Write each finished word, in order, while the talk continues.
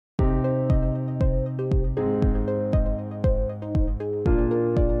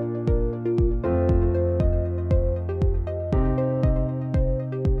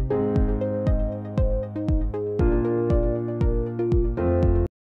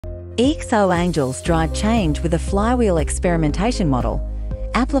EXO Angels drive change with a flywheel experimentation model,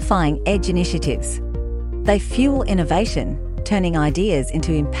 amplifying edge initiatives. They fuel innovation, turning ideas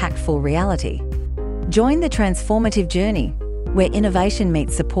into impactful reality. Join the transformative journey, where innovation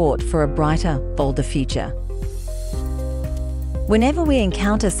meets support for a brighter, bolder future. Whenever we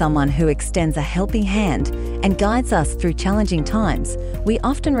encounter someone who extends a helping hand and guides us through challenging times, we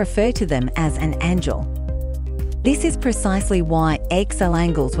often refer to them as an angel. This is precisely why EXO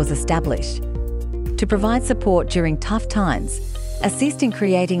Angels was established: to provide support during tough times, assist in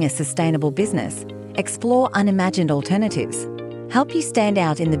creating a sustainable business, explore unimagined alternatives, help you stand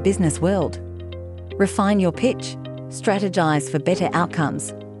out in the business world, refine your pitch, strategize for better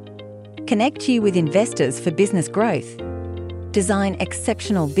outcomes, connect you with investors for business growth, design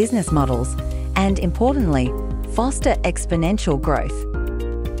exceptional business models, and importantly, foster exponential growth.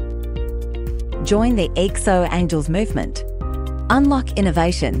 Join the EXO Angels movement. Unlock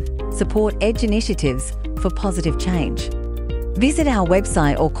innovation, support edge initiatives for positive change. Visit our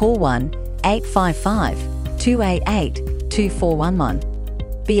website or call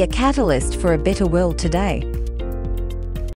 1-855-288-2411. Be a catalyst for a better world today.